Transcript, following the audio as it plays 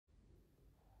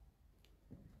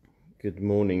Good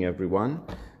morning, everyone.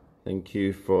 Thank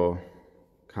you for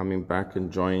coming back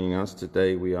and joining us.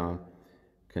 Today we are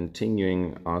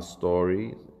continuing our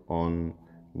story on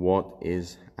what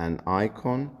is an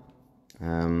icon.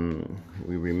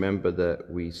 We remember that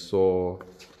we saw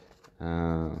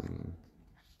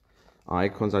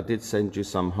icons. I did send you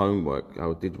some homework.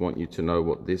 I did want you to know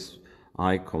what this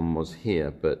icon was here,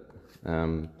 but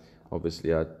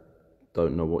obviously I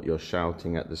don't know what you're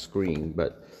shouting at the screen,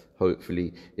 but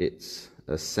hopefully it's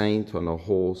a saint on a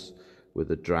horse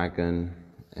with a dragon,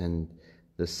 and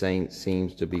the saint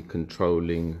seems to be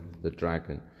controlling the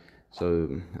dragon.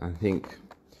 So I think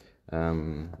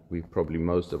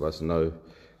most of us know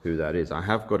who that is. I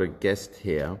have got a guest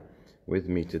here with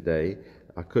me today.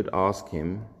 I could ask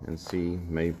him and see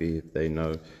maybe if they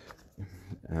know.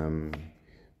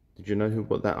 Did you know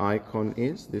what that icon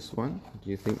is, this one?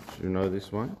 Do you think you know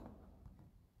this one?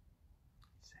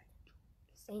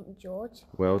 St. George.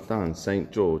 Well done, St.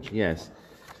 George, yes.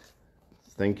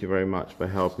 Thank you very much for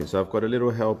helping. So I've got a little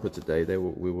helper today.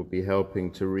 We will be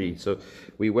helping to read. So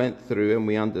we went through and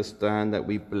we understand that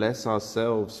we bless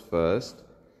ourselves first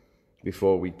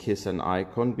before we kiss an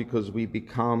icon, because we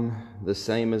become the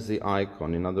same as the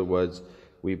icon. In other words,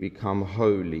 we become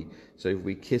holy. So if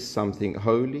we kiss something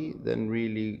holy, then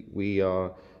really we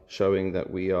are showing that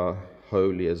we are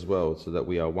holy as well, so that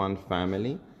we are one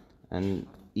family and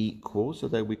equal, so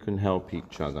that we can help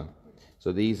each other.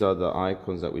 So these are the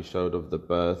icons that we showed of the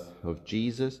birth of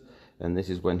Jesus, and this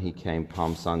is when he came,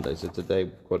 Palm Sunday. So today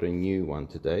we've got a new one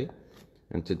today,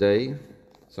 and today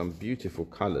some beautiful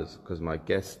colors, because my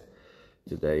guest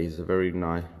today is a very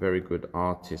nice, very good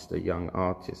artist, a young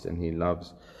artist, and he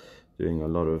loves doing a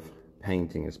lot of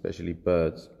painting, especially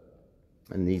birds,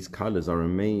 and these colors are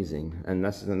amazing. And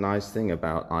that's the nice thing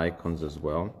about icons as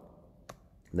well.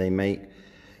 They make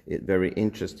it very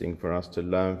interesting for us to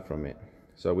learn from it.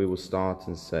 So we will start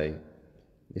and say,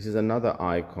 this is another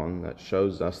icon that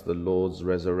shows us the Lord's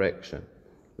resurrection.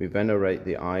 We venerate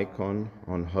the icon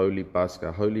on Holy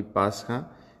Pascha. Holy Pascha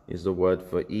is the word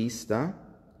for Easter.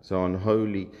 So on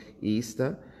Holy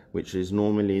Easter, which is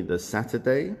normally the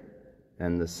Saturday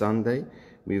and the Sunday,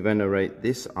 we venerate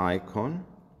this icon,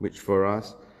 which for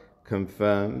us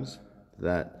confirms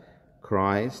that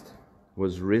Christ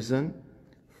was risen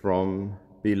from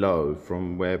below,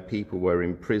 from where people were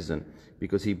in prison,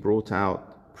 because he brought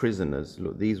out prisoners.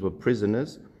 Look, these were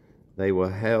prisoners. They were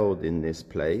held in this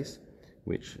place,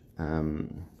 which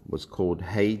was called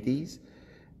Hades,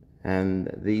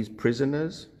 and these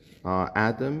prisoners are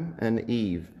Adam and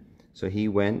Eve. So he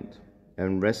went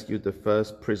and rescued the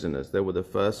first prisoners. They were the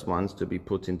first ones to be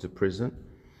put into prison,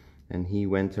 and he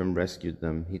went and rescued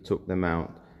them. He took them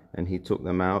out, and he took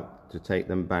them out to take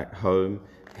them back home,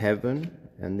 heaven.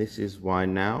 And this is why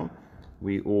now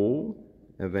we all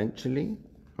eventually,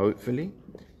 hopefully,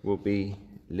 will be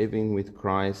living with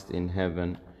Christ in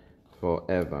heaven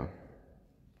forever.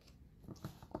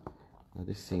 Now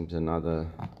this seems another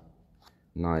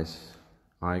nice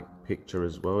eye picture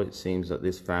as well. It seems that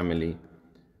this family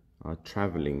are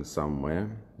traveling somewhere.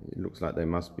 It looks like they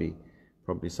must be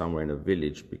probably somewhere in a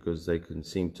village, because they can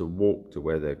seem to walk to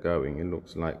where they're going. It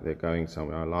looks like they're going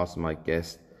somewhere. I'll ask my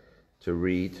guest to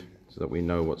read so that we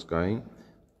know what's going.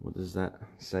 What does that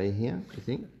say here, do you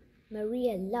think?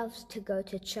 Maria loves to go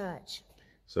to church.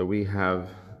 So we have,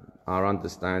 our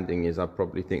understanding is, I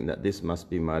probably think that this must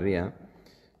be Maria.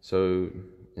 So,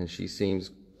 and she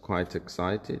seems quite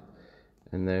excited,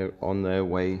 and they're on their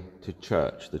way to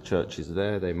church. The church is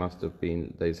there. They must have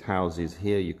been, there's houses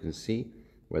here, you can see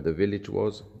where the village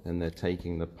was, and they're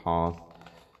taking the path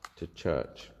to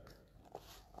church.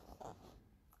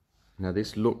 Now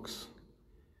this looks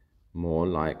more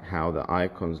like how the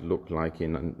icons look like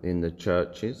in the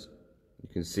churches. You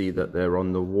can see that they're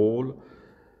on the wall.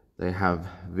 They have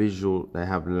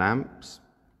lamps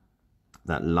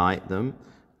that light them,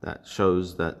 that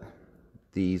shows that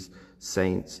these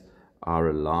saints are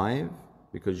alive,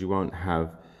 because you won't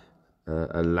have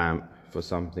a lamp for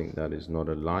something that is not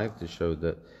alive, to show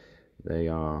that they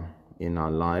are in our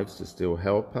lives to still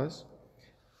help us.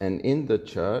 And in the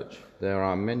church there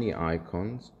are many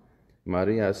icons.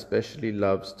 Maria especially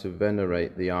loves to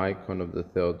venerate the icon of the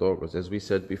Theotokos. As we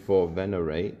said before,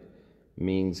 venerate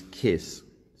means kiss.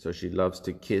 So she loves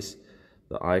to kiss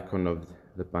the icon of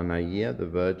the Panagia, the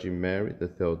Virgin Mary, the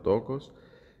Theotokos,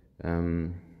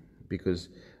 because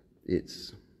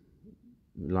it's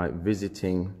like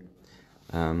visiting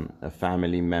a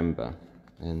family member,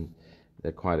 and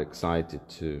they're quite excited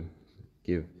to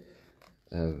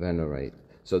venerate.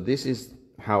 So this is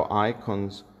how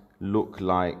icons look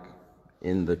like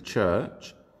in the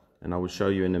church, and I will show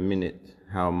you in a minute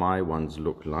how my ones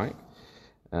look like.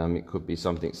 It could be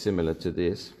something similar to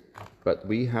this, but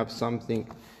we have something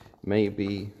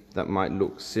maybe that might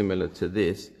look similar to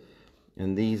this,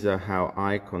 and these are how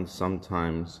icons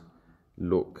sometimes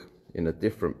look in a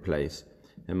different place.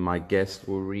 And my guest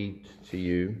will read to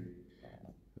you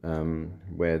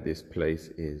where this place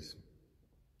is.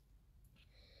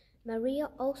 Maria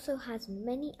also has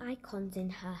many icons in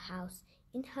her house.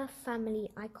 In her family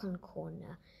icon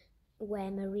corner, where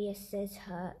Maria says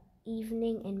her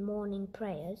evening and morning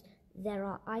prayers, there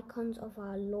are icons of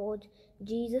our Lord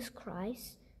Jesus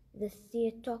Christ, the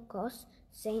Theotokos,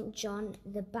 Saint John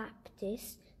the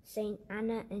Baptist, Saint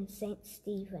Anna and Saint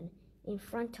Stephen. In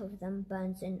front of them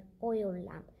burns an oil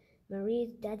lamp.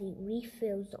 Maria's daddy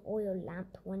refills the oil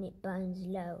lamp when it burns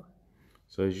low.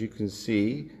 So as you can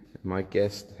see, my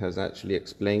guest has actually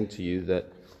explained to you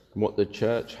that what the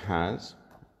church has,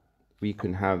 we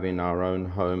can have in our own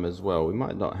home as well. We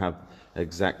might not have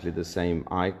exactly the same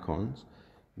icons,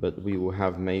 but we will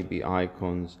have maybe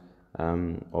icons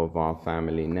of our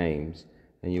family names.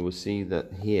 And you will see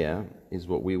that here is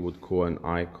what we would call an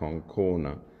icon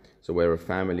corner. So where a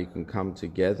family can come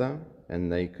together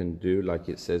and they can do, like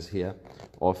it says here,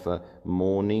 offer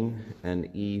morning and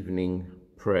evening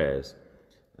prayers.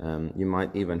 You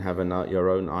might even have your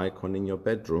own icon in your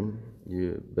bedroom,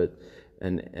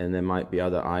 and there might be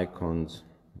other icons,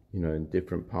 in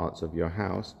different parts of your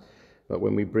house. But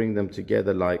when we bring them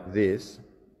together like this,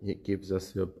 it gives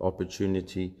us the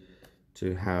opportunity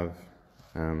to have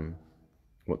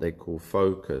what they call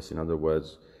focus. In other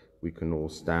words, we can all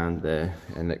stand there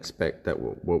and expect that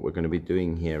what we're going to be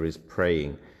doing here is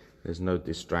praying. There's no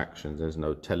distractions, there's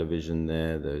no television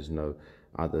there's no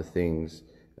other things.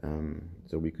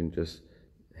 So we can just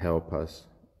help us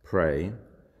pray.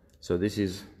 So this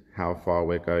is how far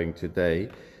we're going today.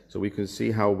 So we can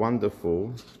see how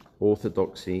wonderful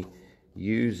Orthodoxy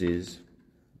uses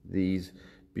these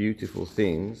beautiful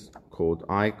things called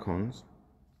icons,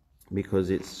 because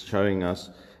it's showing us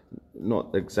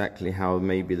not exactly how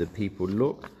maybe the people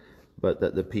looked, but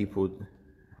that the people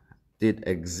did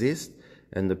exist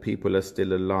and the people are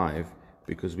still alive,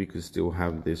 because we could still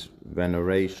have this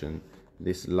veneration,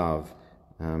 this love,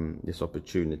 this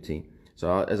opportunity.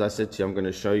 So as I said to you, I'm going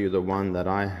to show you the one that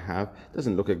I have. It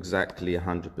doesn't look exactly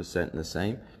 100% the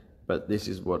same, but this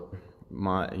is what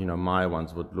my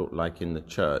ones would look like in the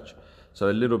church. So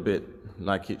a little bit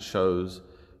like it shows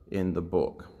in the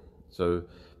book. So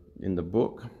in the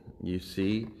book, you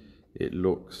see it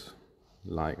looks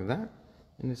like that,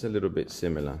 and it's a little bit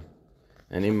similar.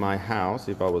 And in my house,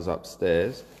 if I was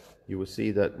upstairs, you will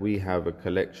see that we have a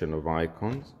collection of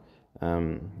icons.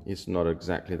 It's not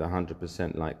exactly the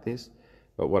 100% like this,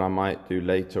 but what I might do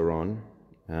later on,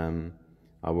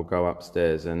 I will go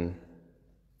upstairs and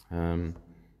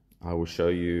I will show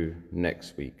you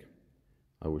next week.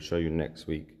 I will show you next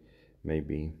week,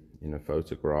 maybe in a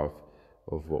photograph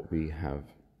of what we have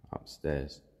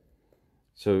upstairs.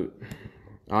 So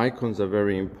icons are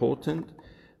very important,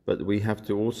 but we have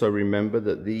to also remember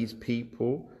that these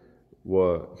people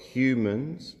were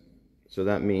humans. So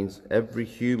that means every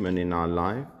human in our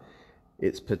life,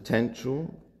 its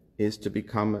potential is to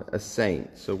become a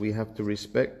saint. So we have to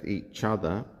respect each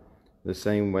other the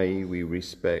same way we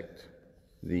respect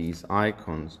these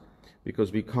icons,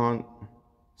 because we can't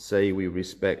say we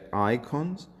respect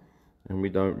icons and we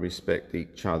don't respect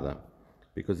each other,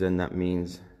 because then that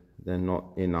means they're not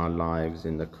in our lives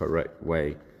in the correct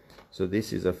way. So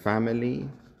this is a family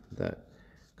that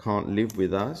can't live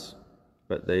with us,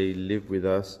 but they live with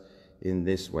us in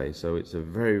this way. So it's a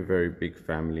very, very big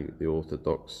family, the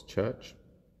Orthodox Church,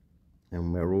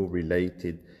 and we're all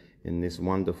related in this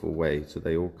wonderful way. So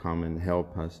they all come and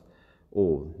help us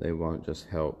all. They won't just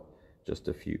help just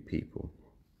a few people.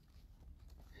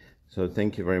 So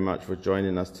thank you very much for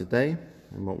joining us today.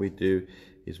 And what we do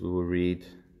is we will read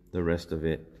the rest of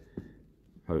it,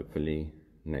 hopefully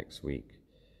next week.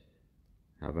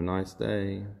 Have a nice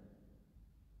day. Do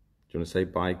you want to say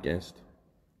bye, guest?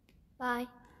 Bye.